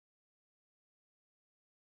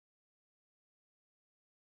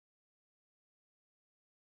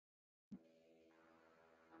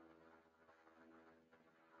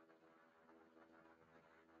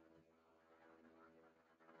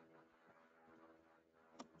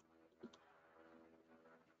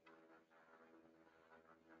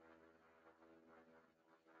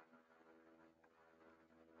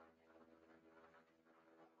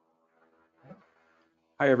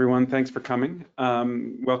Hi, everyone. Thanks for coming.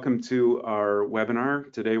 Welcome to our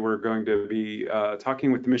webinar. Today, we're going to be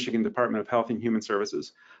talking with the Michigan Department of Health and Human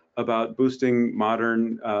Services about boosting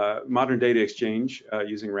modern data exchange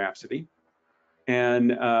using Rhapsody. And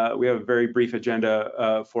we have a very brief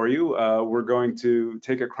agenda for you. We're going to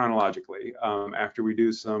take it chronologically. After we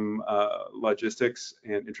do some logistics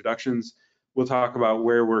and introductions, we'll talk about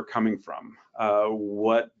where we're coming from.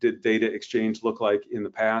 What did data exchange look like in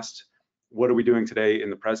the past? What are we doing today in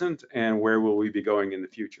the present, and where will we be going in the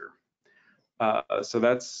future? So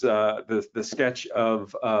that's the sketch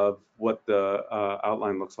of what the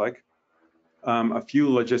outline looks like. A few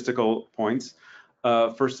logistical points.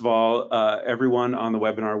 First of all, everyone on the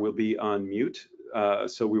webinar will be on mute,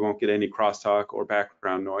 so we won't get any crosstalk or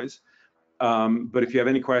background noise. But if you have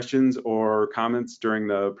any questions or comments during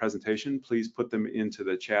the presentation, please put them into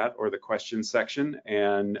the chat or the questions section,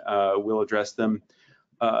 and we'll address them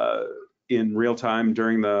in real time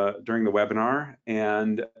during the webinar.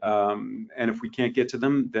 And if we can't get to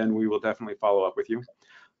them, then we will definitely follow up with you.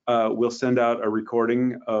 We'll send out a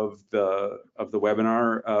recording of the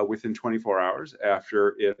webinar within 24 hours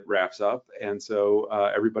after it wraps up, and so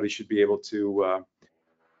everybody should be able to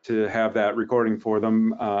have that recording for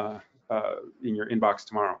them in your inbox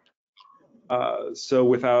tomorrow. So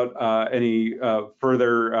without any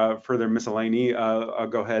further miscellany, I'll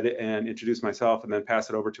go ahead and introduce myself and then pass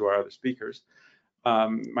it over to our other speakers.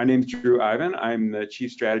 My name is Drew Ivan. I'm the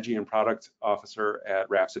Chief Strategy and Product Officer at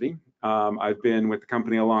Rhapsody. I've been with the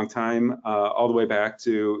company a long time, all the way back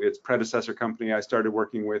to its predecessor company. I started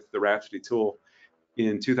working with the Rhapsody tool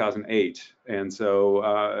in 2008, and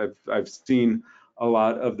so I've seen a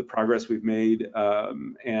lot of the progress we've made.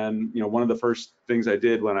 And one of the first things I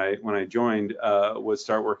did when I joined was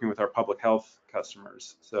start working with our public health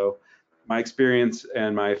customers. So my experience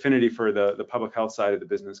and my affinity for the public health side of the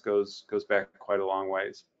business goes back quite a long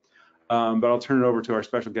ways. But I'll turn it over to our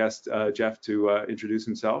special guest, Jeff, to introduce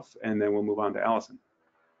himself, and then we'll move on to Allison.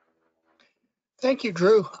 Thank you,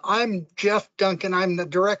 Drew. I'm Jeff Duncan. I'm the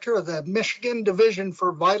director of the Michigan Division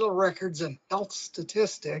for Vital Records and Health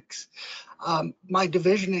Statistics. My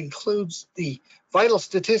division includes the vital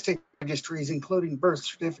statistic registries, including birth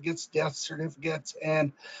certificates, death certificates,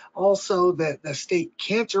 and also the state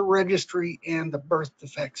cancer registry and the birth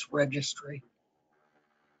defects registry.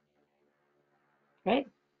 Great.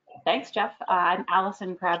 Thanks, Jeff. I'm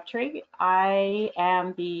Allison Crabtree. I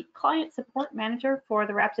am the Client Support Manager for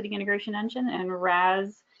the Rhapsody Integration Engine and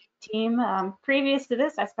RAS team. Previous to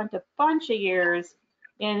this, I spent a bunch of years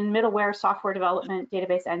in middleware software development,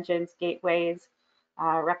 database engines, gateways,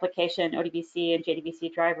 replication, ODBC, and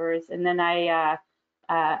JDBC drivers. And then I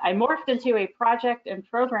morphed into a project and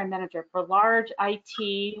program manager for large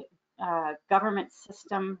IT government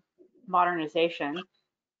system modernization,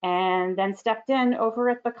 and then stepped in over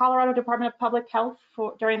at the Colorado Department of Public Health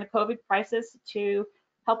during the COVID crisis to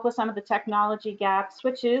help with some of the technology gaps,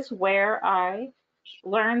 which is where I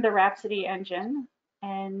learned the Rhapsody engine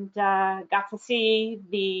and got to see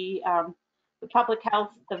the public health,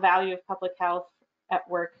 the value of public health at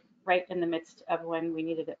work right in the midst of when we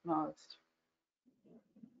needed it most.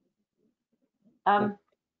 Drew,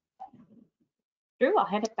 I'll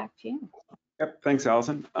hand it back to you. Yep, thanks,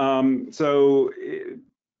 Allison.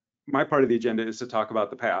 My part of the agenda is to talk about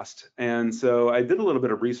the past. And so I did a little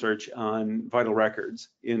bit of research on vital records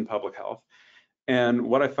in public health. And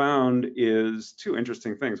what I found is two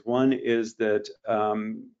interesting things. One is that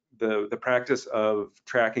the practice of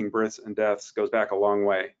tracking births and deaths goes back a long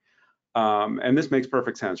way. And this makes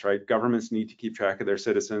perfect sense, right? Governments need to keep track of their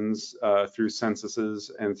citizens through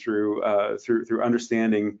censuses and through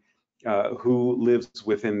understanding who lives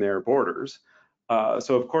within their borders.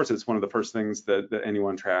 So of course, it's one of the first things that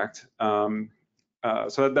anyone tracked.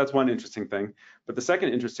 So that's one interesting thing. But the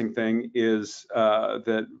second interesting thing is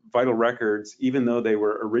that vital records, even though they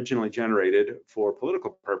were originally generated for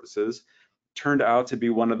political purposes, turned out to be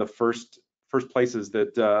one of the first places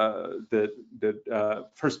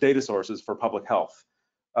first data sources for public health.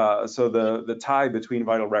 So the tie between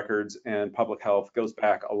vital records and public health goes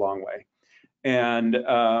back a long way. And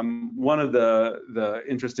one of the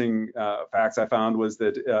interesting facts I found was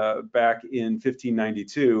that back in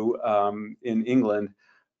 1592 in England,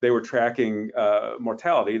 they were tracking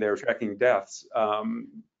mortality, they were tracking deaths,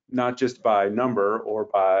 not just by number or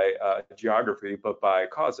by geography, but by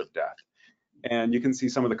cause of death. And you can see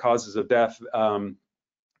some of the causes of death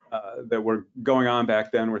that were going on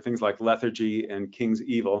back then were things like lethargy and King's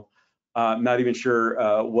evil. Not even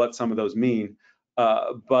sure what some of those mean.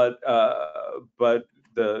 But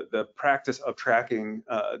the practice of tracking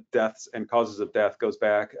deaths and causes of death goes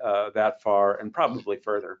back that far and probably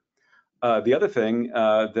further. The other thing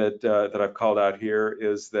that I've called out here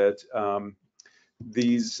is that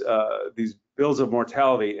these bills of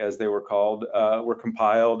mortality, as they were called, were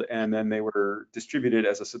compiled and then they were distributed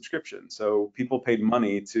as a subscription. So people paid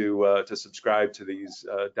money to subscribe to these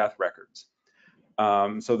death records.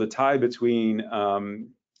 So the tie between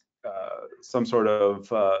some sort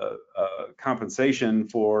of compensation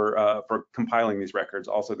for compiling these records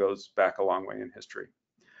also goes back a long way in history.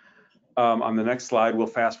 On the next slide, we'll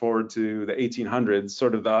fast forward to the 1800s,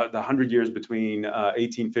 sort of the 100 years between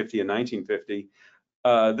 1850 and 1950.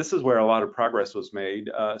 This is where a lot of progress was made,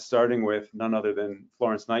 starting with none other than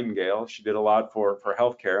Florence Nightingale. She did a lot for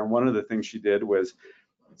healthcare, and one of the things she did was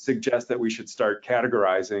suggest that we should start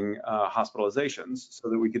categorizing hospitalizations so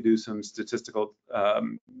that we could do some statistical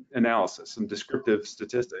analysis, some descriptive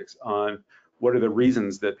statistics on what are the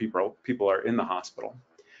reasons that people are in the hospital.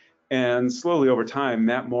 And slowly over time,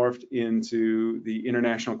 that morphed into the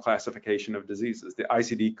International Classification of Diseases, the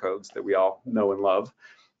ICD codes that we all know and love.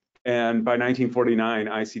 And by 1949,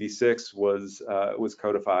 ICD-6 was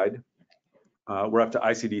codified. We're up to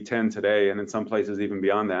ICD-10 today, and in some places even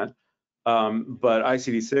beyond that. But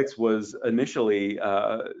ICD-6 was initially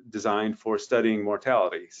designed for studying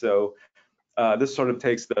mortality. So this sort of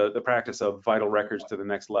takes the practice of vital records to the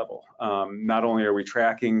next level. Not only are we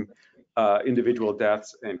tracking individual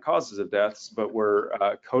deaths and causes of deaths, but we're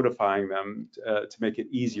codifying them to make it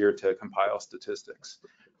easier to compile statistics.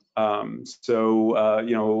 You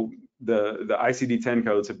know, the ICD-10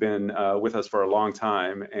 codes have been with us for a long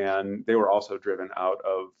time, and they were also driven out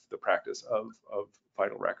of the practice of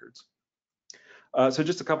vital records. So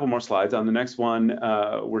just a couple more slides. On the next one,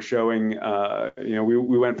 we're showing, you know,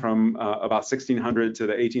 we went from about 1600 to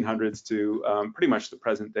the 1800s to pretty much the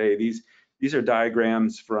present day. These are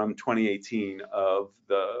diagrams from 2018 of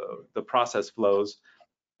the process flows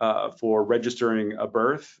for registering a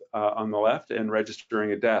birth on the left and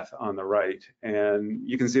registering a death on the right. And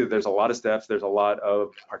you can see that there's a lot of steps, there's a lot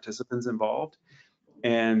of participants involved,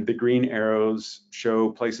 and the green arrows show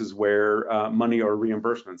places where money or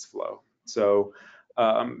reimbursements flow. So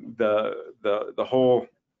the whole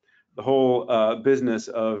business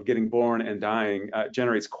of getting born and dying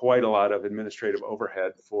generates quite a lot of administrative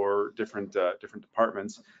overhead for different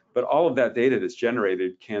departments. But all of that data that's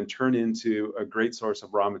generated can turn into a great source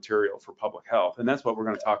of raw material for public health, and that's what we're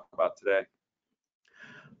going to talk about today.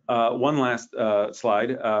 One last slide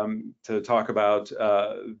to talk about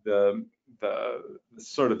the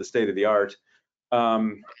sort of the state of the art,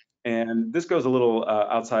 and this goes a little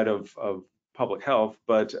outside of public health,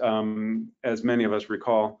 but as many of us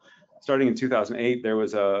recall, starting in 2008, there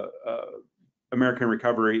was a American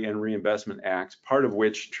Recovery and Reinvestment Act, part of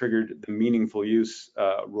which triggered the meaningful use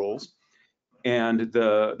rules. And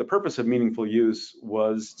the purpose of meaningful use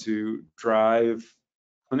was to drive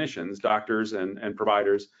clinicians, doctors, and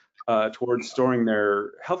providers towards storing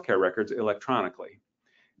their healthcare records electronically.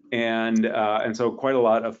 And so quite a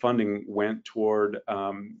lot of funding went toward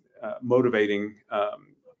motivating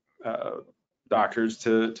doctors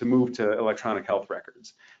to move to electronic health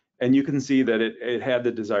records. And you can see that it had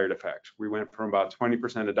the desired effect. We went from about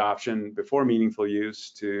 20% adoption before meaningful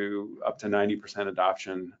use to up to 90%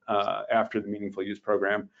 adoption after the meaningful use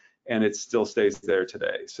program, and it still stays there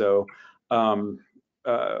today. So the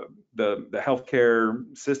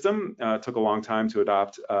healthcare system took a long time to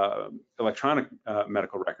adopt electronic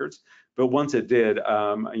medical records, but once it did,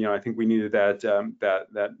 you know, I think we needed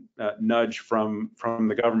that nudge from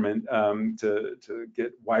the government to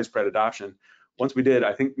get widespread adoption. Once we did,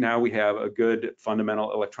 I think now we have a good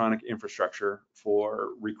fundamental electronic infrastructure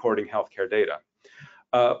for recording healthcare data.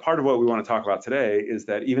 Part of what we want to talk about today is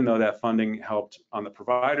that even though that funding helped on the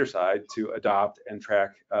provider side to adopt and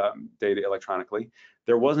track data electronically,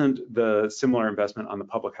 there wasn't the similar investment on the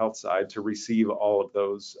public health side to receive all of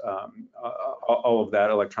those, all of that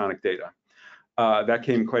electronic data. That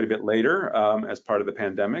came quite a bit later as part of the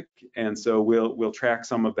pandemic, and so we'll track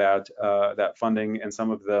some of that that funding and some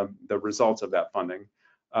of the results of that funding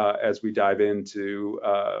as we dive into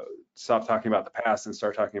stop talking about the past and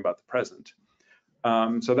start talking about the present.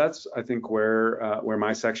 So that's, I think, where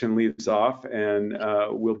my section leaves off, and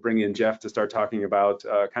we'll bring in Jeff to start talking about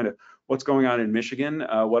kind of what's going on in Michigan,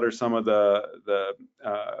 what are some of the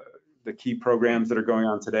key programs that are going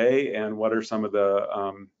on today, and what are some of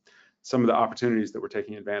the opportunities that we're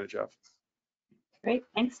taking advantage of. Great,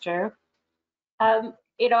 thanks, Joe.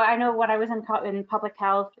 You know, I know when I was in public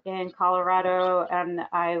health in Colorado, and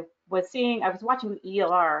I was watching the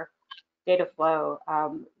ELR data flow.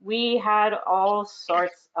 We had all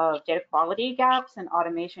sorts of data quality gaps and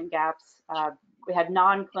automation gaps. We had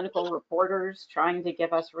non-clinical reporters trying to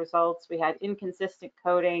give us results. We had inconsistent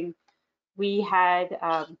coding. we had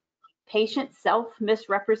patient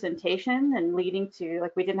self-misrepresentation and leading to,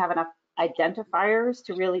 like, we didn't have enough identifiers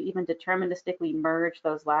to really even deterministically merge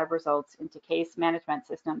those lab results into case management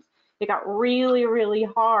systems. It got really, really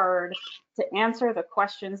hard to answer the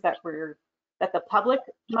questions that the public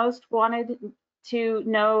most wanted to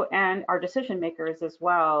know, and our decision makers as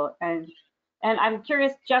well. And I'm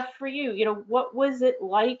curious, Jeff, for you, what was it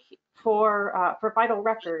like for vital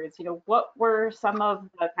records? What were some of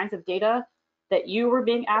the kinds of data that you were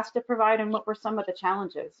being asked to provide, and what were some of the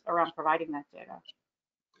challenges around providing that data?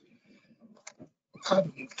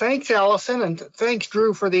 Thanks, Allison, and thanks,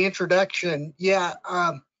 Drew, for the introduction. Yeah,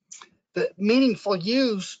 the meaningful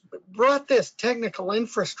use brought this technical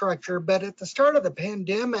infrastructure, but at the start of the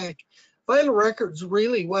pandemic, Vital Records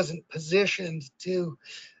really wasn't positioned to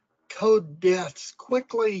code deaths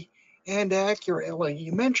quickly and accurately.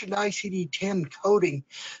 You mentioned ICD-10 coding.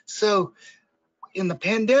 So in the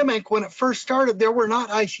pandemic, when it first started, there were not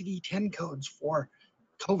ICD-10 codes for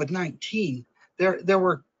COVID-19. There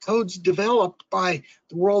were codes developed by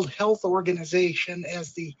the World Health Organization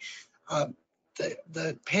as the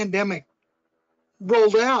pandemic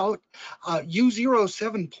rolled out,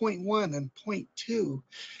 U07.1 and .2,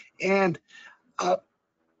 and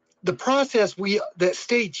the process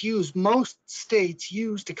that most states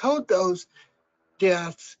use to code those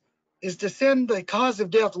deaths is to send the cause of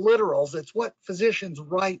death literals. It's what physicians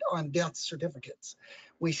write on death certificates.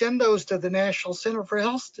 We send those to the National Center for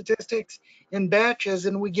Health Statistics in batches,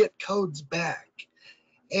 and we get codes back.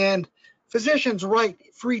 And physicians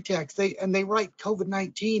write free text, they write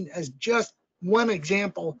COVID-19 as just one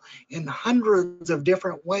example in hundreds of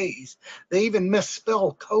different ways. They even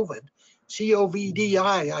misspell COVID,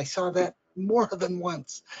 C-O-V-D-I. I saw that more than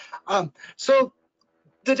once. So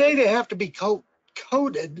the data have to be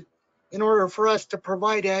coded in order for us to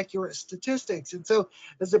provide accurate statistics. And so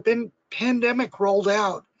as the pandemic rolled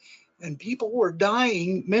out and people were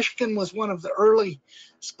dying, Michigan was one of the early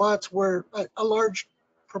spots where a large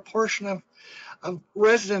proportion of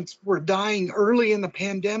residents were dying early in the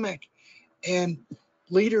pandemic. And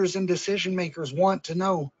leaders and decision makers want to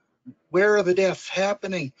know, where are the deaths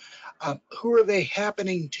happening? Who are they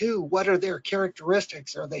happening to? What are their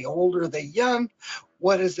characteristics? Are they old? Are they young?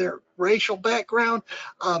 What is their racial background?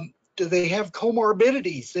 Do they have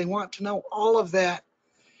comorbidities? They want to know all of that.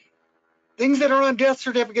 Things that are on death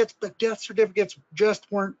certificates, but death certificates just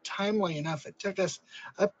weren't timely enough. It took us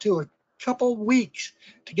up to a couple weeks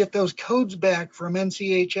to get those codes back from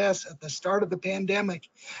NCHS at the start of the pandemic,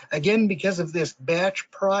 again, because of this batch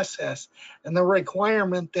process and the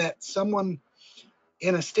requirement that someone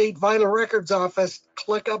in a state vital records office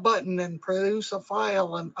click a button and produce a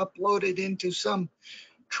file and upload it into some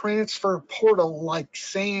transfer portal like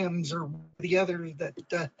SAMS or the others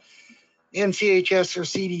that NCHS or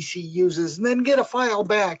CDC uses, and then get a file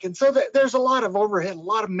back. And so there's a lot of overhead, a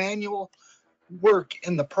lot of manual work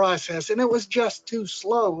in the process, and it was just too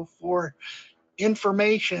slow for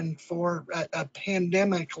information for a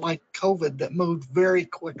pandemic like COVID that moved very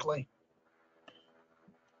quickly.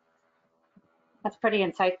 That's pretty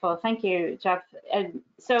insightful. Thank you, Jeff. And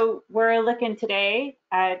so we're looking today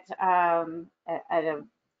at a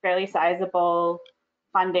fairly sizable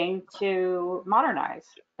funding to modernize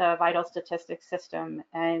the vital statistics system.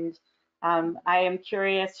 And I am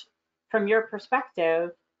curious, from your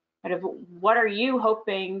perspective, kind of what are you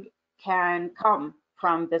hoping can come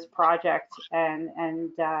from this project, and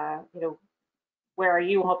where are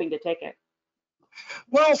you hoping to take it?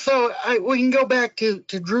 Well, so we can go back to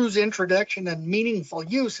Drew's introduction and meaningful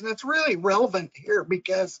use, and it's really relevant here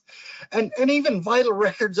because, and even vital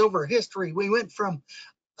records over history, we went from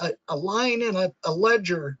a line in a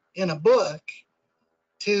ledger in a book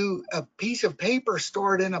to a piece of paper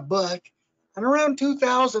stored in a book. And around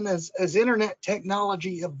 2000, as internet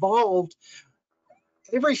technology evolved,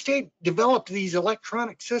 every state developed these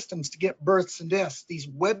electronic systems to get births and deaths, these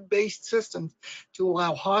web-based systems to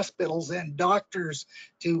allow hospitals and doctors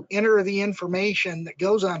to enter the information that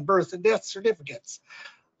goes on birth and death certificates.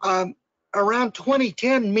 Around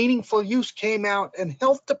 2010, meaningful use came out, and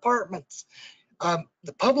health departments,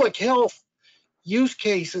 the public health use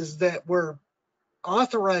cases that were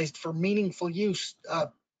authorized for meaningful use,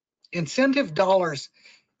 incentive dollars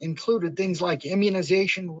included things like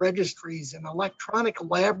immunization registries and electronic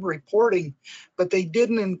lab reporting, but they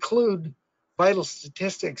didn't include vital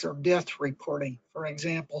statistics or death reporting, for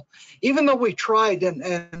example. Even though we tried,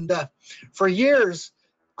 and for years,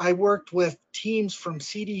 I worked with teams from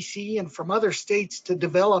CDC and from other states to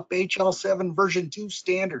develop HL7 version 2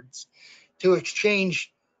 standards to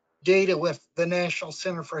exchange data with the National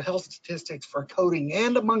Center for Health Statistics for coding,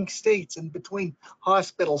 and among states and between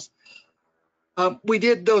hospitals. We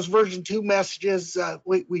did those version 2 messages.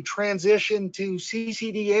 We transitioned to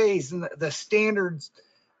CCDAs, and the standards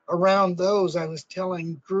around those, I was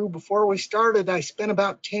telling Drew before we started, I spent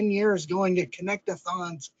about 10 years going to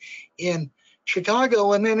connect-a-thons in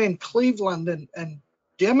Chicago and then in Cleveland and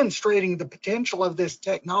demonstrating the potential of this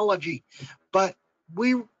technology. But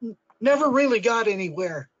we never really got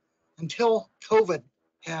anywhere until COVID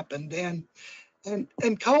happened. And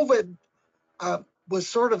COVID was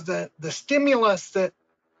sort of the stimulus that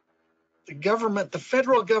the government, the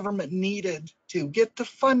federal government, needed to get the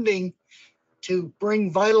funding to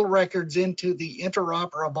bring vital records into the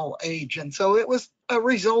interoperable age. And so it was a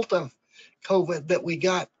result of COVID that we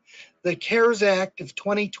got the CARES Act of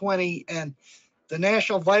 2020, and the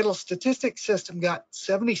National Vital Statistics System got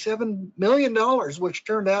 $77 million, which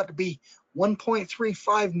turned out to be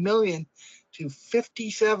 $1.35 million to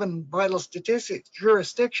 57 vital statistics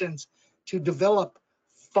jurisdictions to develop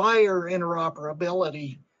fire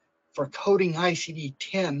interoperability for coding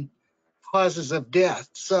ICD-10 causes of death.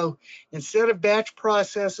 So instead of batch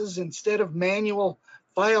processes, instead of manual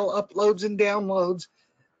file uploads and downloads,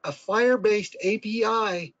 a fire-based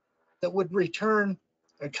API that would return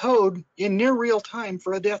a code in near real time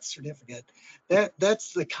for a death certificate.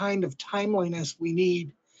 That's the kind of timeliness we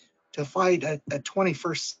need to fight a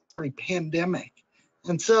 21st century pandemic.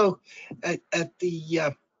 And so at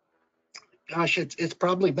the, gosh, it's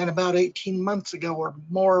probably been about 18 months ago or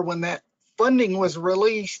more when that funding was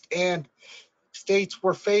released, and states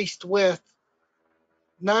were faced with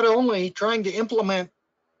not only trying to implement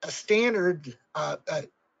a standard, a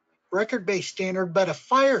record-based standard, but a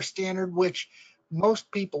fire standard, which most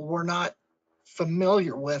people were not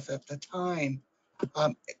familiar with at the time.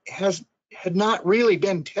 Had not really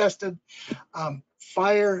been tested.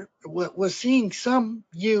 Fire was seeing some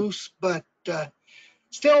use, but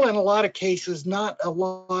still in a lot of cases, not a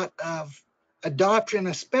lot of adoption,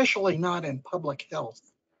 especially not in public health.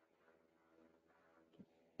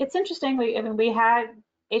 It's interesting. We had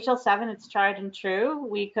HL7, it's tried and true.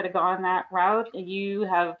 We could have gone that route. You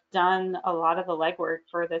have done a lot of the legwork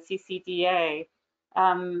for the CCDA.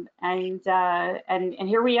 And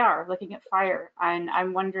here we are looking at fire. And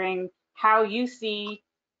I'm wondering how you see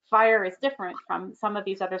fire is different from some of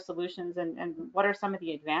these other solutions, and what are some of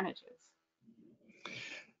the advantages?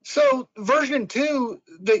 So version 2,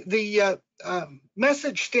 the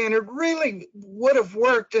message standard really would have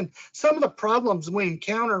worked, and some of the problems we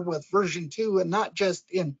encounter with version 2, and not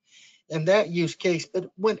just in that use case,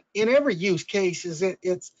 but in every use case, is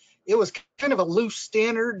it was kind of a loose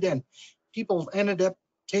standard, and people ended up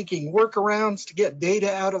taking workarounds to get data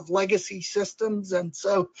out of legacy systems. And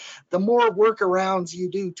so the more workarounds you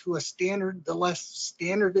do to a standard, the less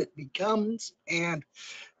standard it becomes. And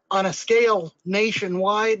on a scale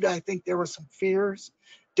nationwide, I think there were some fears,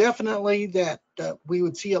 definitely, that we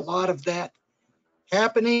would see a lot of that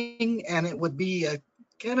happening, and it would be a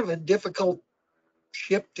kind of a difficult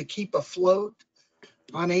ship to keep afloat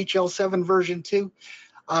on HL7 version 2.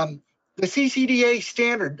 The CCDA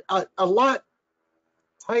standard, a lot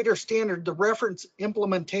tighter standard. The reference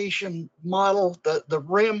implementation model, the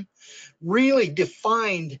RIM, really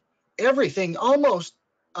defined everything almost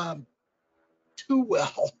too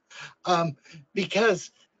well,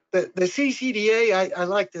 because the CCDA, I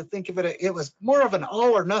like to think of it was more of an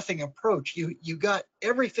all or nothing approach. You got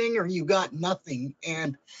everything or you got nothing,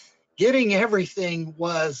 and getting everything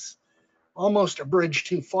was almost a bridge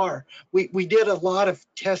too far. We did a lot of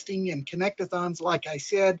testing in connect-a-thons, like I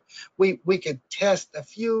said. We could test a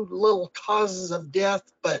few little causes of death,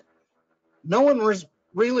 but no one was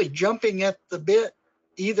really jumping at the bit,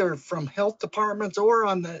 either from health departments or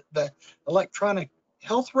on the electronic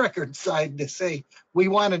health record side, to say we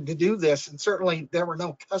wanted to do this. And certainly there were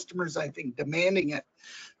no customers, I think, demanding it.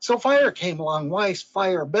 So fire came along. Why is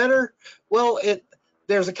fire better? Well,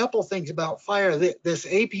 there's a couple of things about fire. This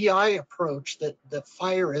API approach that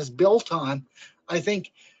fire is built on, I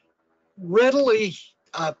think, readily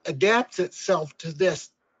adapts itself to this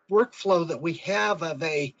workflow that we have of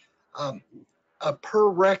a per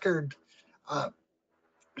record, a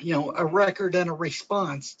record and a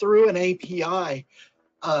response through an API,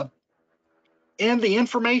 and the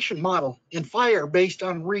information model in fire based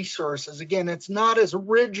on resources. Again, it's not as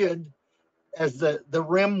rigid as the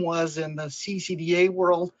RIM was in the CCDA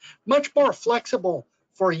world, much more flexible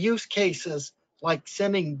for use cases like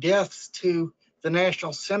sending deaths to the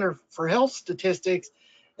National Center for Health Statistics,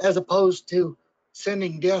 as opposed to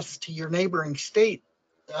sending deaths to your neighboring state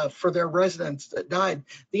for their residents that died.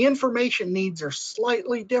 The information needs are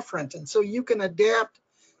slightly different, and so you can adapt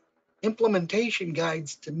implementation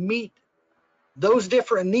guides to meet those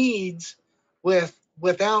different needs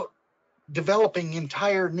without developing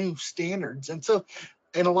entire new standards. And so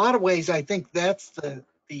in a lot of ways, I think that's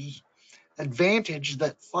the advantage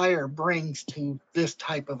that fire brings to this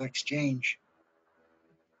type of exchange.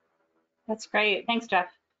 That's great. Thanks, Jeff.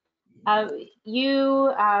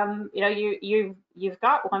 You've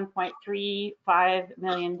got $1.35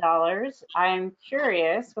 million. I'm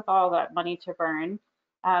curious, with all that money to burn,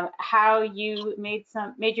 how you made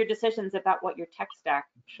your decisions about what your tech stack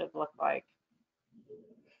should look like.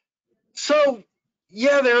 So,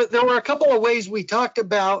 yeah, there were a couple of ways we talked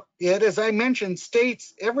about it. As I mentioned,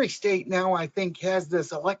 every state now, I think, has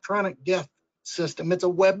this electronic death system. It's a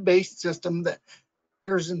web-based system that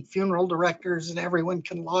and funeral directors and everyone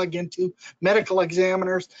can log into, medical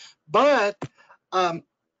examiners. But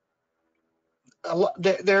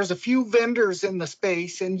there's a few vendors in the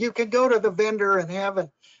space, and you can go to the vendor and have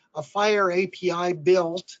a fire API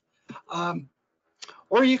built.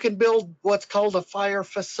 Or you can build what's called a fire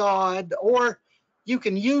facade, or you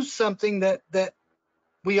can use something that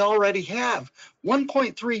we already have.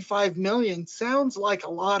 1.35 million sounds like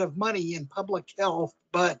a lot of money in public health,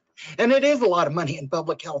 and it is a lot of money in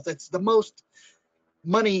public health. It's the most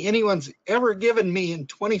money anyone's ever given me in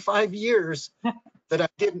 25 years that I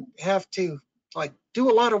didn't have to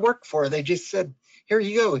do a lot of work for. They just said, here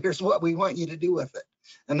you go, here's what we want you to do with it.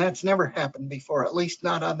 And that's never happened before, at least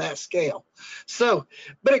not on that scale. So,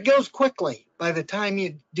 but it goes quickly. By the time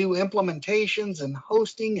you do implementations and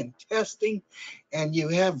hosting and testing, and you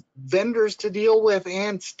have vendors to deal with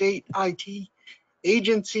and state IT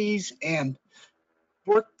agencies and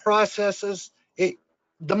work processes,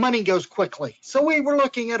 the money goes quickly. So we were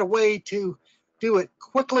looking at a way to do it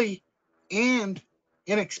quickly and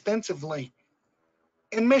inexpensively.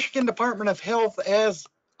 In Michigan Department of Health, as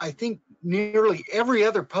I think nearly every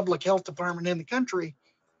other public health department in the country,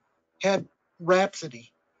 had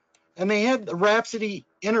Rhapsody. And they had the Rhapsody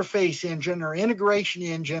interface engine or integration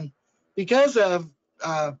engine because of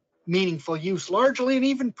meaningful use, largely, and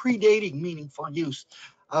even predating meaningful use.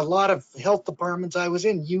 A lot of health departments, I was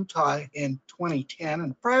in Utah in 2010,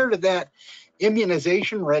 and prior to that,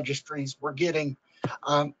 immunization registries were getting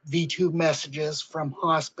V2 messages from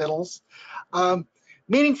hospitals.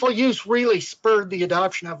 Meaningful use really spurred the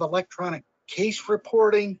adoption of electronic case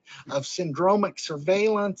reporting, of syndromic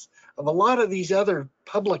surveillance, of a lot of these other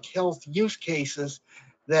public health use cases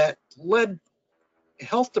that led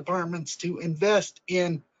health departments to invest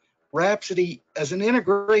in Rhapsody as an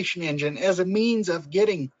integration engine, as a means of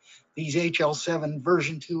getting these HL7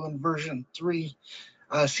 version 2 and version 3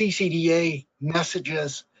 CCDA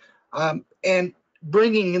messages and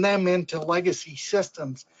bringing them into legacy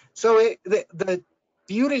systems. So the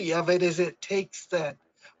beauty of it is it takes that,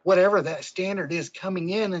 whatever that standard is coming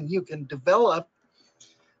in, and you can develop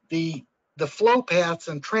the flow paths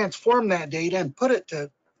and transform that data and put it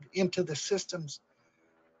into the systems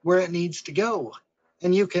where it needs to go.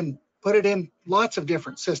 And you can put it in lots of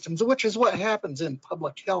different systems, which is what happens in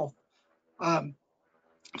public health.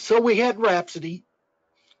 So we had Rhapsody.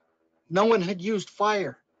 No one had used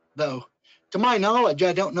Fire, though. To my knowledge,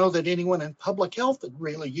 I don't know that anyone in public health had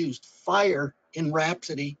really used Fire in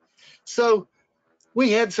Rhapsody. So we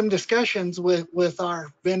had some discussions with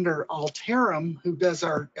our vendor Alterum, who does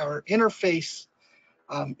our interface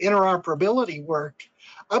interoperability work,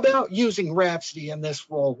 about using Rhapsody in this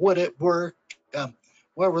role. Would it work?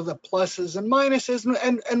 What were the pluses and minuses?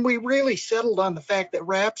 And we really settled on the fact that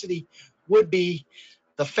Rhapsody would be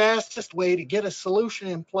the fastest way to get a solution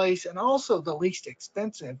in place, and also the least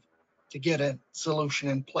expensive to get a solution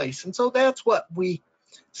in place. And so that's what we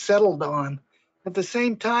settled on. At the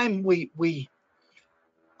same time, we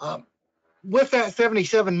with that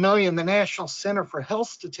 77 million, the National Center for Health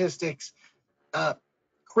Statistics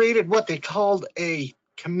created what they called a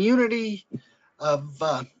community of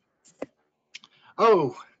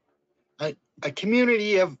a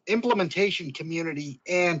community of implementation community,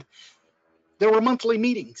 and there were monthly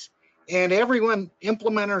meetings, and everyone,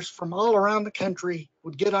 implementers from all around the country,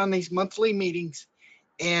 would get on these monthly meetings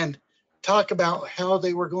and talk about how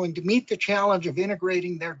they were going to meet the challenge of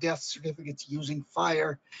integrating their death certificates using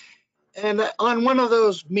Fire. And on one of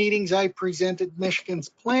those meetings, I presented Michigan's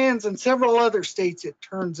plans, and several other states, it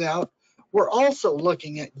turns out, were also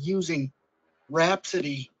looking at using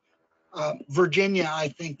Rhapsody. Virginia, I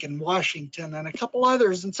think, and Washington, and a couple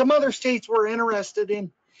others, and some other states were interested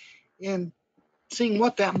in seeing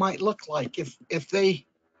what that might look like if they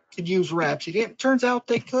could use Rhapsody. And it turns out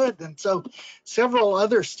they could, and so several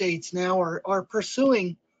other states now are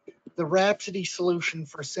pursuing the Rhapsody solution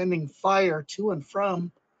for sending Fire to and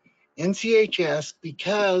from NCHS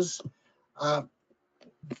because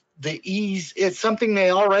the ease, it's something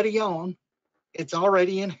they already own. It's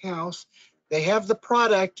already in-house. They have the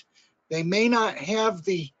product. They may not have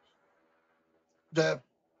the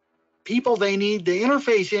people they need, the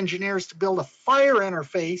interface engineers to build a fire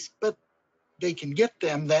interface, but they can get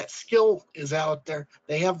them. That skill is out there.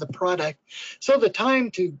 They have the product. So the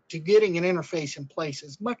time to getting an interface in place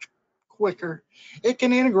is much quicker. It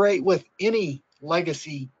can integrate with any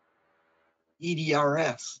legacy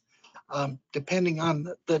EDRS. Depending on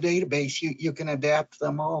the database, you can adapt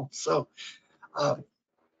them all. So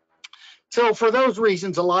for those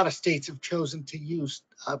reasons, a lot of states have chosen to use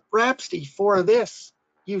Rhapsody for this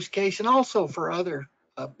use case and also for other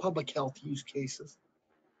public health use cases.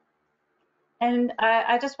 And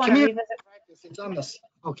I just want to Community revisit. practice, it's on this.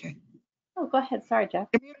 Okay. Oh, go ahead. Sorry,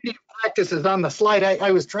 Jeff. Community of practice is on the slide.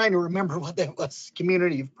 I was trying to remember what that was.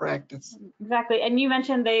 Community of practice. Exactly. And you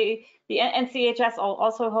mentioned the NCHS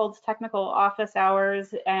also holds technical office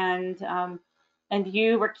hours, and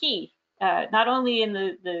you were key. Not only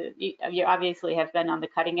in you obviously have been on the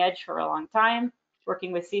cutting edge for a long time,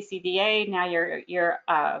 working with CCDA. Now you're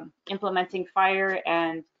implementing FHIR,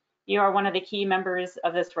 and you are one of the key members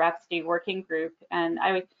of this Rhapsody working group. And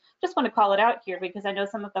I just want to call it out here because I know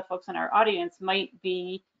some of the folks in our audience might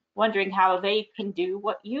be wondering how they can do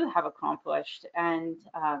what you have accomplished, and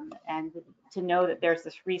to know that there's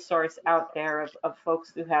this resource out there of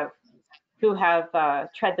folks who have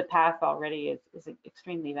tread the path already is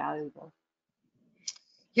extremely valuable.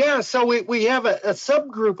 Yeah, so we have a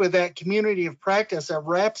subgroup of that community of practice, a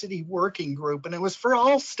Rhapsody working group, and it was for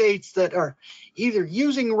all states that are either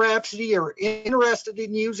using Rhapsody or interested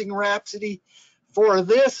in using Rhapsody for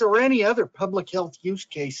this or any other public health use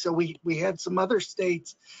case. So we had some other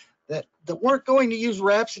states that weren't going to use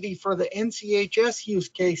Rhapsody for the NCHS use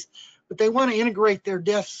case, but they want to integrate their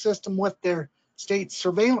death system with their state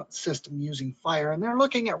surveillance system using FHIR, and they're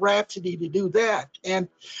looking at Rhapsody to do that. And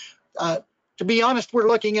to be honest, we're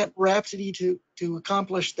looking at Rhapsody to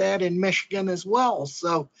accomplish that in Michigan as well.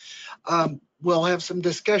 So we'll have some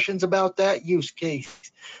discussions about that use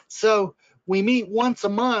case. So we meet once a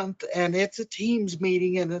month, and it's a Teams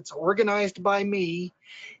meeting, and it's organized by me.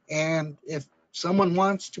 And if someone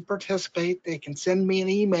wants to participate, they can send me an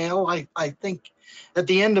email. I think at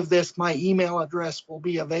the end of this, my email address will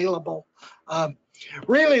be available.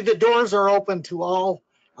 Really, the doors are open to all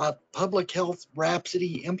public health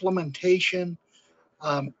Rhapsody implementation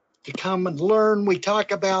to come and learn. We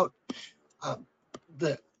talk about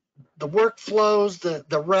the workflows,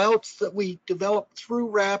 the routes that we develop through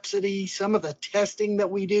Rhapsody, some of the testing that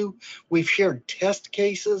we do. We've shared test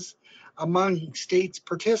cases among states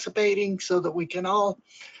participating so that we can all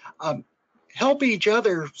help each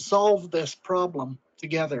other solve this problem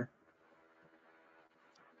together.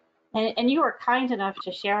 And you were kind enough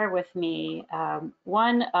to share with me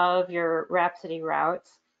one of your Rhapsody routes,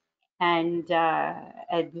 and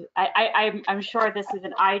I'm sure this is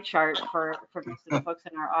an eye chart for most of the folks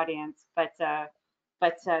in our audience, but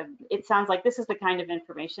it sounds like this is the kind of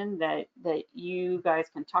information that you guys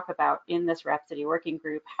can talk about in this Rhapsody working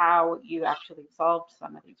group, how you actually solved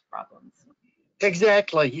some of these problems.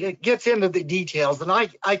 Exactly. It gets into the details, and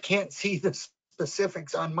I can't see the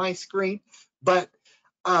specifics on my screen, but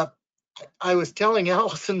I was telling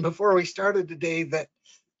Allison before we started today that,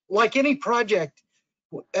 like any project,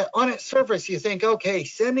 on its surface, you think, okay,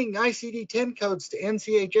 sending ICD-10 codes to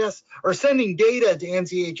NCHS or sending data to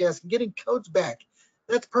NCHS and getting codes back,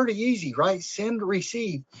 that's pretty easy, right? Send,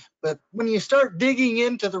 receive. But when you start digging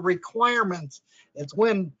into the requirements, it's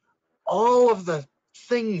when all of the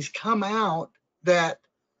things come out, that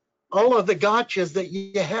all of the gotchas that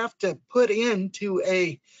you have to put into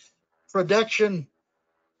a production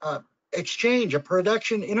exchange, a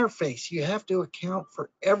production interface. You have to account for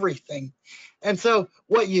everything. And so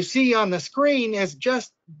what you see on the screen is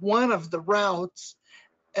just one of the routes,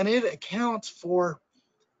 and it accounts for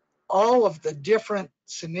all of the different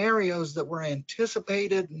scenarios that were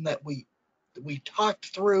anticipated and that we talked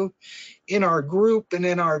through in our group and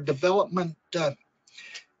in our development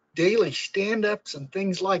daily stand-ups and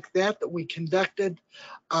things like that we conducted.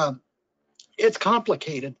 It's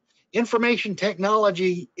complicated. Information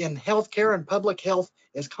technology in healthcare and public health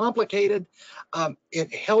is complicated.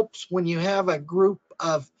 It helps when you have a group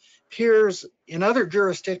of peers in other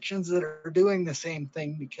jurisdictions that are doing the same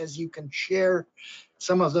thing, because you can share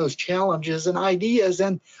some of those challenges and ideas.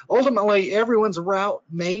 And ultimately, everyone's route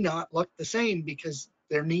may not look the same because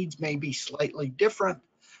their needs may be slightly different.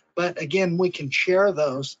 But again, we can share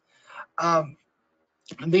those. And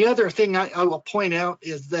the other thing I will point out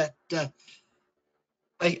is that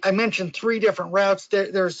I mentioned 3 different routes.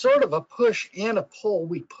 There's sort of a push and a pull.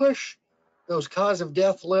 We push those cause of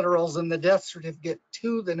death literals and the death certificate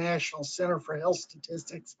to the National Center for Health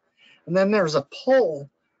Statistics. And then there's a pull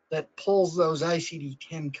that pulls those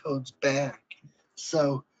ICD-10 codes back,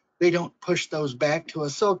 so they don't push those back to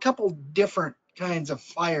us. So a couple different kinds of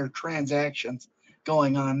FHIR transactions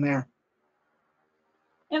going on there.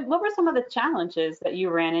 And what were some of the challenges that you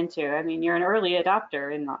ran into? I mean, you're an early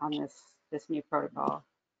adopter on this new protocol.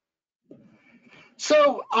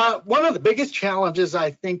 So one of the biggest challenges,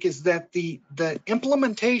 I think, is that the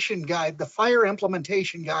implementation guide, the FHIR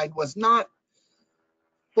implementation guide, was not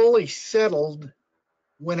fully settled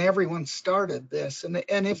when everyone started this.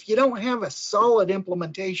 And if you don't have a solid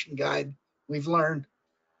implementation guide, we've learned,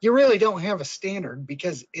 you really don't have a standard,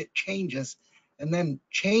 because it changes. And then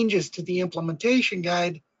changes to the implementation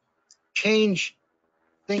guide change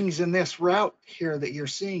things in this route here that you're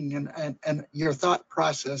seeing, and your thought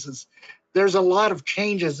processes. There's a lot of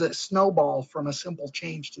changes that snowball from a simple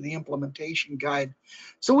change to the implementation guide.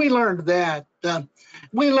 So we learned that.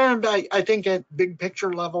 We learned, I think, at big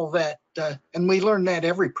picture level that, and we learn that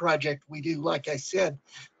every project we do. Like I said,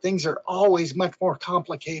 things are always much more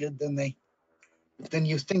complicated than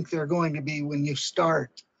you think they're going to be when you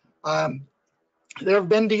start. There have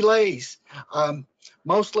been delays,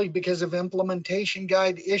 mostly because of implementation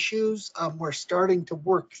guide issues. We're starting to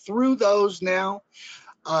work through those now.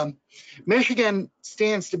 Michigan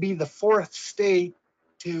stands to be the 4th state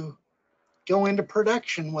to go into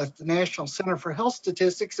production with the National Center for Health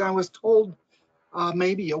Statistics. I was told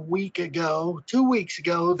maybe a week ago, 2 weeks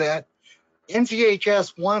ago, that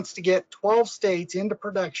NCHS wants to get 12 states into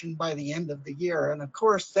production by the end of the year. And of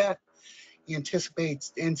course, that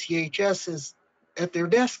anticipates NCHS is at their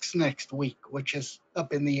desks next week, which is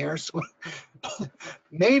up in the air. So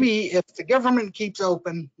maybe if the government keeps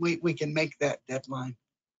open, we can make that deadline.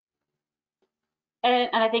 And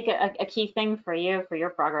I think a key thing for you, for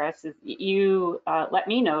your progress, is you let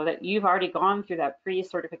me know that you've already gone through that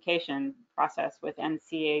pre-certification process with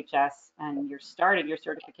NCHS, and you're starting your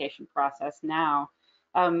certification process now.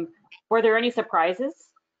 Were there any surprises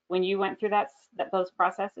when you went through those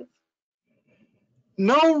processes?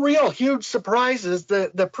 No real huge surprises.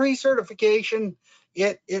 The pre-certification,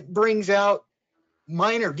 it brings out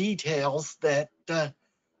minor details that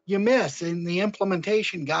you miss in the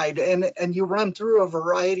implementation guide, and you run through a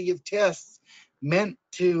variety of tests meant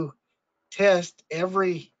to test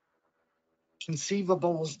every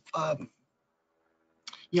conceivable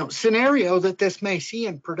scenario that this may see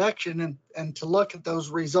in production, and to look at those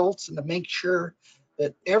results and to make sure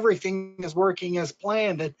that everything is working as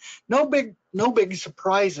planned. And no big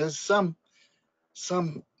surprises,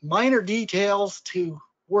 some minor details to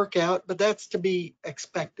work out, but that's to be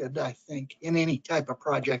expected, I think, in any type of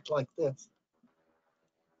project like this.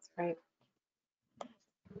 That's great.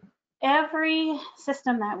 Every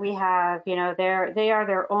system that we have, they are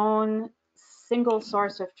their own single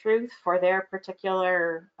source of truth for their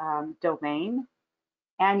particular domain.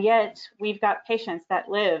 And yet we've got patients that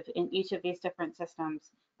live in each of these different systems.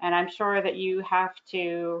 And I'm sure that you have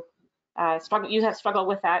to struggle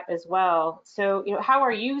with that as well. So, how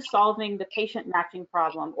are you solving the patient matching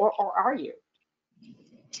problem, or are you?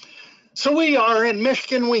 So we are in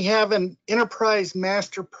Michigan. We have an enterprise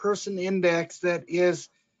master person index that is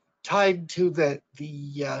tied to the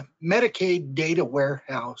Medicaid data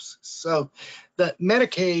warehouse. So the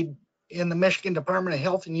Medicaid in the Michigan Department of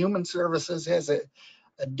Health and Human Services has a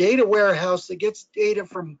data warehouse that gets data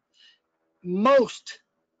from most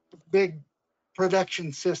big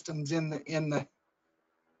production systems in the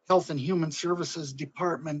Health and Human Services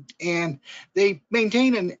Department, and they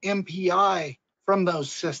maintain an MPI from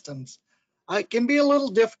those systems. It can be a little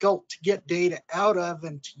difficult to get data out of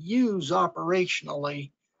and to use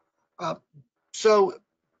operationally. So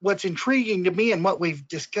what's intriguing to me, and what we've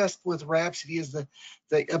discussed with Rhapsody, is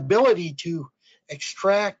the ability to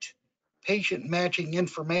extract patient matching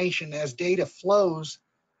information as data flows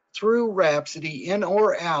through Rhapsody, in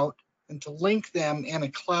or out, and to link them in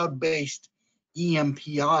a cloud-based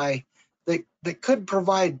EMPI that could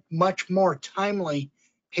provide much more timely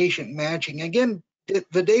patient matching. Again,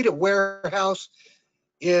 the data warehouse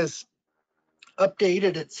is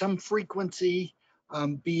updated at some frequency,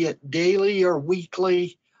 be it daily or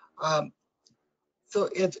weekly. So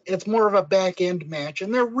it's more of a back-end match,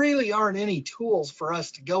 and there really aren't any tools for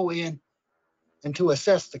us to go in and to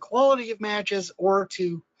assess the quality of matches, or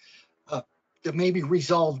to maybe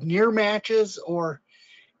resolve near matches, or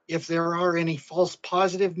if there are any false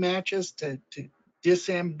positive matches, to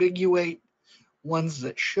disambiguate ones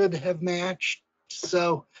that should have matched.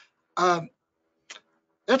 So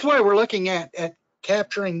that's why we're looking at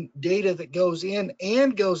capturing data that goes in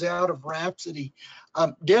and goes out of Rhapsody.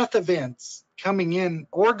 Death events coming in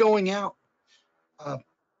or going out.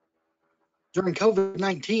 During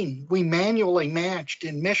COVID-19, we manually matched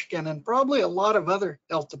in Michigan and probably a lot of other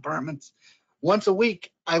health departments. Once a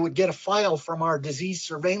week, I would get a file from our disease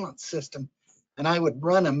surveillance system, and I would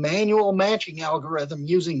run a manual matching algorithm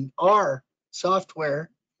using our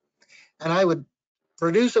software, and I would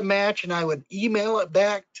produce a match and I would email it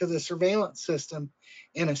back to the surveillance system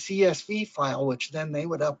in a CSV file, which then they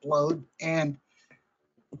would upload. And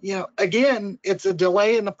again, it's a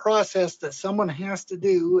delay in the process that someone has to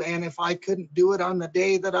do. And if I couldn't do it on the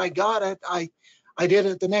day that I got it, I did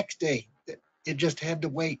it the next day. It just had to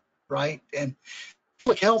wait, right? And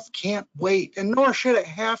public health can't wait, and nor should it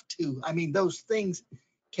have to. I mean, those things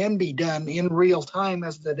can be done in real time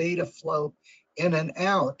as the data flow in and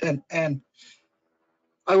out. And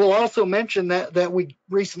I will also mention that we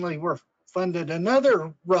recently were funded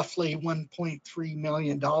another roughly $1.3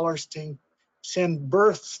 million to send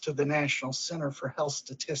births to the National Center for Health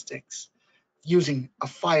Statistics using a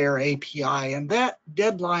FHIR API. And that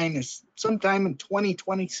deadline is sometime in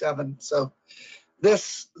 2027. So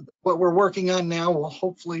what we're working on now will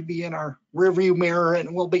hopefully be in our rearview mirror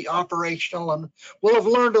and will be operational, and we'll have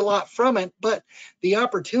learned a lot from it. But the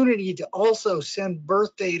opportunity to also send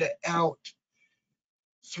birth data out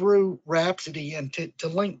through Rhapsody and to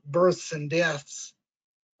link births and deaths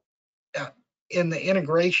in the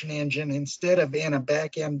integration engine instead of in a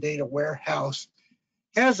back-end data warehouse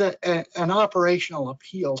has an operational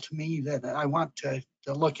appeal to me that I want to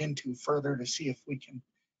look into further to see if we can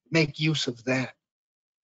make use of that.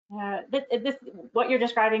 What you're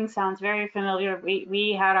describing sounds very familiar.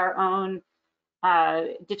 We had our own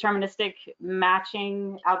deterministic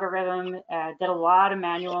matching algorithm, did a lot of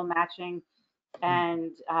manual matching,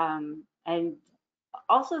 and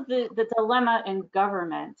also the dilemma in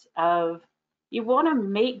government of you want to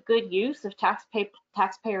make good use of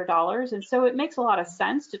taxpayer dollars, and so it makes a lot of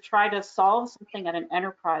sense to try to solve something at an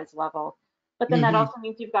enterprise level. But then that also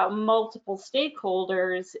means you've got multiple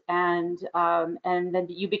stakeholders, and then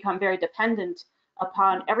you become very dependent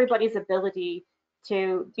upon everybody's ability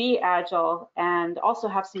to be agile and also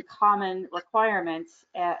have some common requirements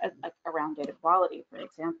like around data quality, for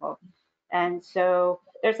example. And so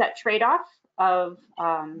there's that trade-off of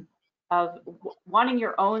wanting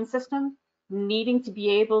your own system, needing to be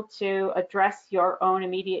able to address your own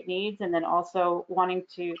immediate needs, and then also wanting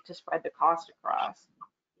to spread the cost across.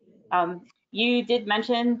 You did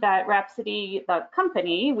mention that Rhapsody, the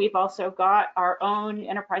company, we've also got our own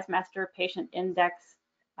Enterprise Master Patient Index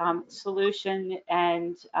solution,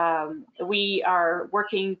 and we are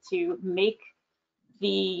working to make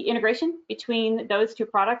the integration between those two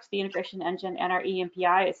products, the integration engine and our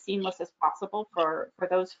EMPI, as seamless as possible for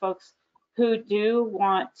those folks who do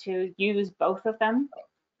want to use both of them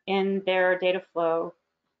in their data flow.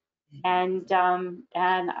 And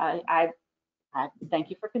I thank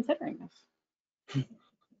you for considering this.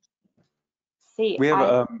 See, we have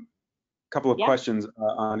a couple of questions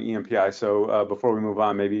on EMPI. So before we move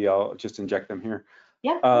on, maybe I'll just inject them here.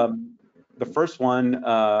 Yeah. The first one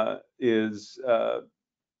is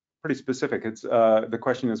pretty specific. It's the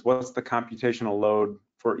question is, what's the computational load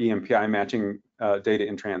for EMPI matching data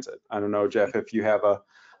in transit? I don't know, Jeff, if you have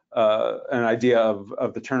an idea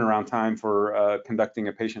of the turnaround time for conducting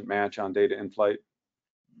a patient match on data in flight.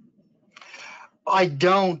 I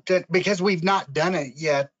don't, because we've not done it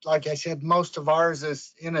yet. Like I said, most of ours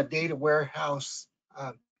is in a data warehouse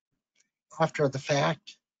after the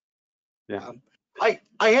fact. Yeah.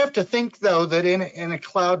 I have to think though that in a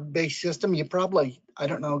cloud-based system, you probably, I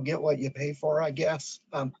don't know, get what you pay for, I guess.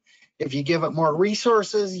 If you give it more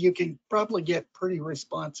resources, you can probably get pretty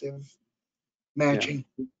responsive matching.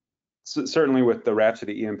 Yeah. So certainly with the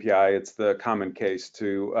Rhapsody EMPI, it's the common case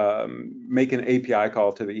to make an API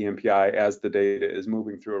call to the EMPI as the data is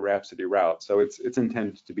moving through a Rhapsody route. So it's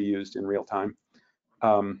intended to be used in real time.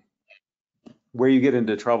 Where you get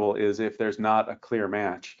into trouble is if there's not a clear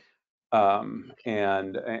match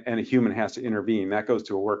and a human has to intervene. That goes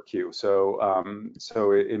to a work queue. So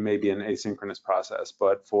so it may be an asynchronous process,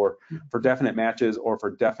 but for definite matches or for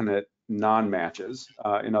definite non-matches,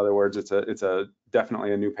 in other words, it's a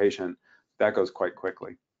definitely a new patient, that goes quite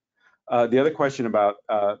quickly. The other question about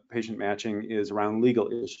patient matching is around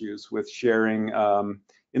legal issues with sharing,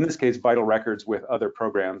 in this case, vital records with other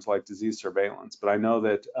programs like disease surveillance. But I know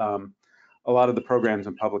that a lot of the programs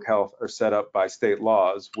in public health are set up by state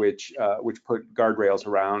laws, which put guardrails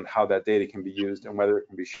around how that data can be used and whether it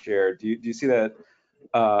can be shared. Do you see that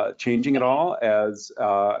changing at all as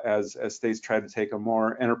states try to take a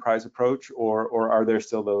more enterprise approach, or are there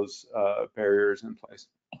still those barriers in place?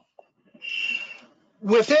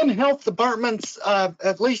 Within health departments,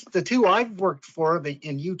 at least the two I've worked for,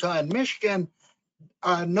 in Utah and Michigan,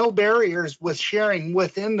 no barriers with sharing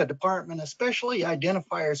within the department, especially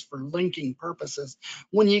identifiers for linking purposes.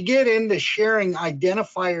 When you get into sharing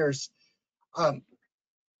identifiers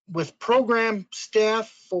with program staff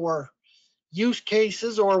for use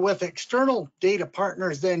cases or with external data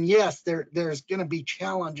partners, then yes, there's going to be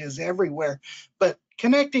challenges everywhere. But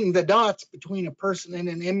connecting the dots between a person in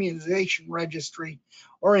an immunization registry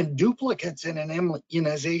or in duplicates in an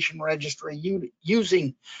immunization registry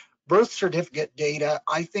using birth certificate data,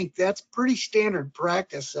 I think that's pretty standard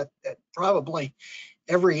practice at probably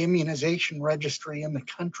every immunization registry in the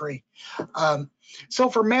country. So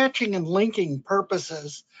for matching and linking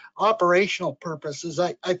purposes, operational purposes,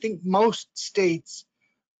 I think most states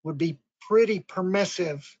would be pretty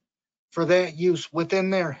permissive for that use within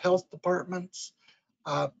their health departments.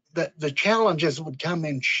 The challenges would come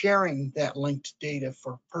in sharing that linked data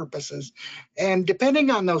for purposes. And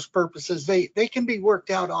depending on those purposes, they can be worked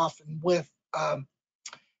out often with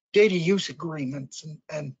data use agreements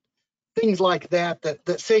and things like that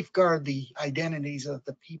safeguard the identities of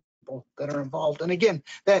the people that are involved. And again,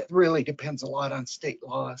 that really depends a lot on state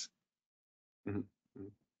laws.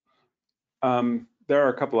 Mm-hmm. There are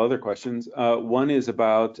a couple other questions. One is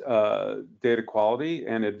about data quality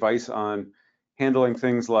and advice on handling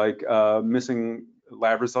things like missing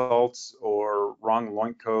lab results or wrong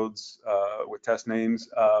LOINC codes with test names.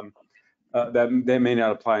 That may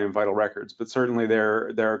not apply in vital records, but certainly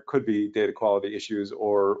there could be data quality issues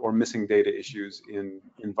or missing data issues in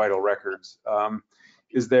vital records.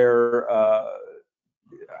 Is there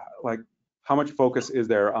like, how much focus is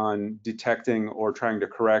there on detecting or trying to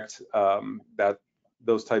correct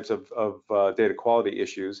those types of data quality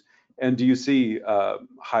issues? And do you see a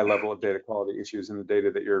high level of data quality issues in the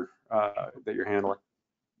data that you're handling?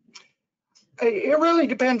 It really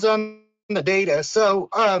depends on the data. So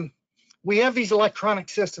we have these electronic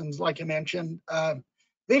systems, like I mentioned.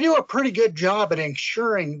 They do a pretty good job at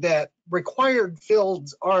ensuring that required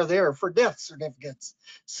fields are there for death certificates.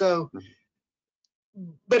 So,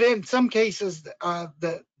 but in some cases,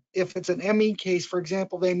 if it's an ME case, for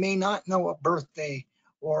example, they may not know a birthday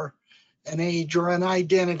or an age or an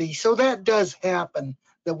identity. So that does happen,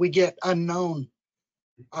 that we get unknown.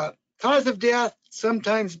 Cause of death,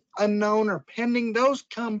 sometimes unknown or pending, those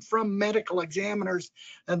come from medical examiners,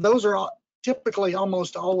 and those are typically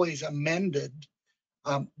almost always amended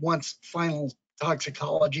once final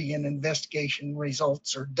toxicology and investigation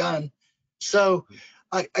results are done. So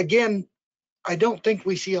again, I don't think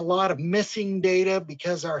we see a lot of missing data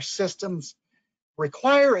because our systems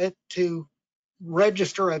require it to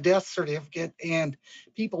register a death certificate, and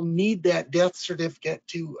people need that death certificate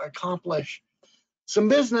to accomplish some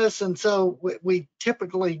business. And so we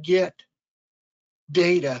typically get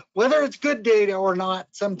data. Whether it's good data or not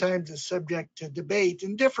sometimes is subject to debate.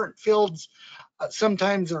 In different fields,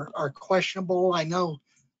 sometimes are questionable. I know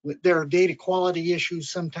there are data quality issues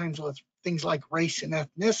sometimes with things like race and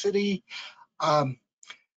ethnicity,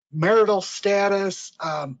 marital status,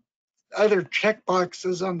 other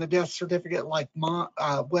checkboxes on the death certificate, like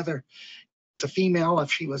whether it's a female,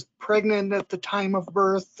 if she was pregnant at the time of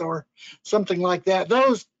birth or something like that.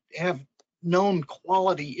 Those have known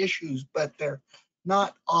quality issues, but they're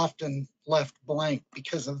not often left blank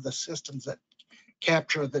because of the systems that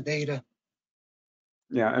capture the data.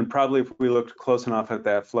 Yeah, and probably if we looked close enough at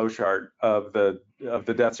that flow chart of the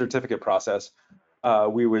death certificate process,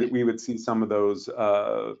 we would see some of those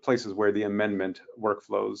places where the amendment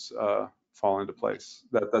workflows fall into place.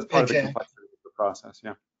 That's part of the complexity of the process.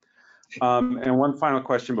 Yeah. And one final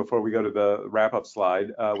question before we go to the wrap-up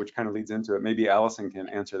slide, which kind of leads into it. Maybe Allison can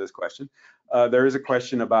answer this question. There is a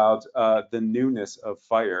question about the newness of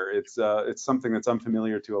FHIR. It's something that's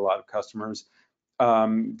unfamiliar to a lot of customers.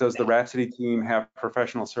 Does the Rhapsody team have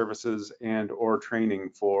professional services and/or training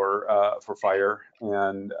for FHIR,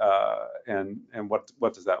 and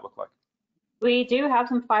what does that look like? We do have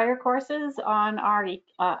some FHIR courses on our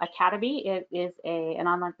Academy. It is an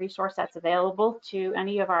online resource that's available to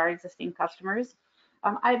any of our existing customers.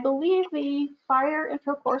 I believe the FHIR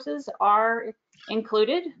intro courses are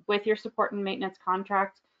included with your support and maintenance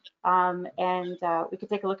contract. And we could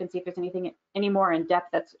take a look and see if there's anything any more in depth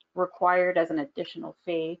that's required as an additional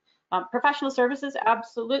fee. Professional services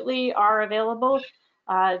absolutely are available.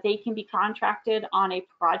 They can be contracted on a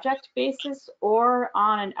project basis or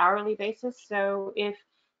on an hourly basis. So if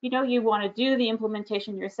you want to do the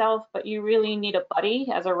implementation yourself, but you really need a buddy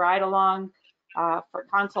as a ride along For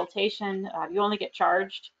consultation, you only get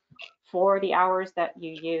charged for the hours that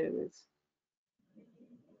you use.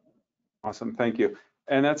 Awesome, thank you.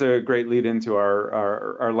 And that's a great lead into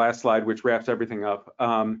our last slide, which wraps everything up.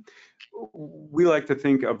 We like to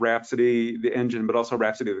think of Rhapsody, the engine, but also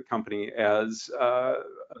Rhapsody, the company, as a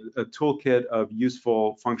toolkit of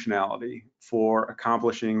useful functionality for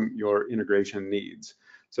accomplishing your integration needs.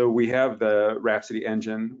 So we have the Rhapsody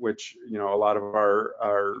engine, which a lot of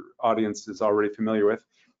our audience is already familiar with.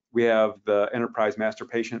 We have the Enterprise Master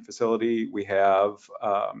Patient Facility. We have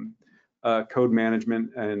code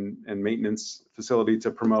management and maintenance facility to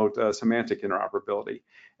promote semantic interoperability.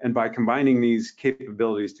 And by combining these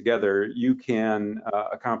capabilities together, you can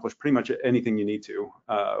accomplish pretty much anything you need to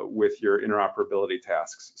with your interoperability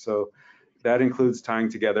tasks. So that includes tying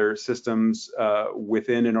together systems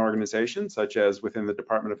within an organization, such as within the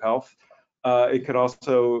Department of Health. It could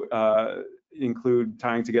also include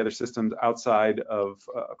tying together systems outside of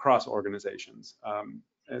across organizations.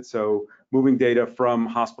 And so moving data from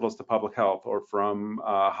hospitals to public health or from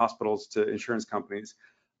hospitals to insurance companies,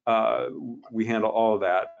 we handle all of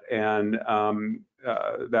that. And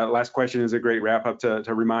that last question is a great wrap up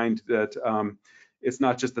to remind that it's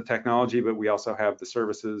not just the technology, but we also have the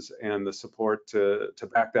services and the support to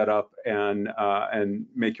back that up and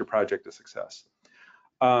make your project a success.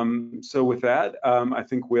 So with that, I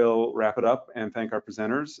think we'll wrap it up and thank our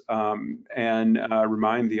presenters and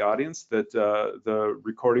remind the audience that the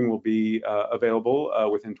recording will be available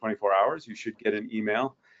within 24 hours. You should get an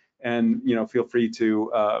email, and feel free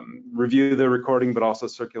to review the recording, but also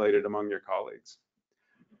circulate it among your colleagues.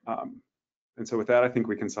 And so with that, I think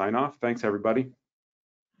we can sign off. Thanks, everybody.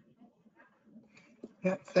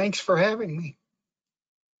 Yeah, thanks for having me.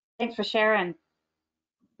 Thanks for sharing.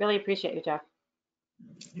 Really appreciate you, Jeff.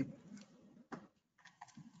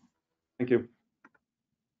 Thank you.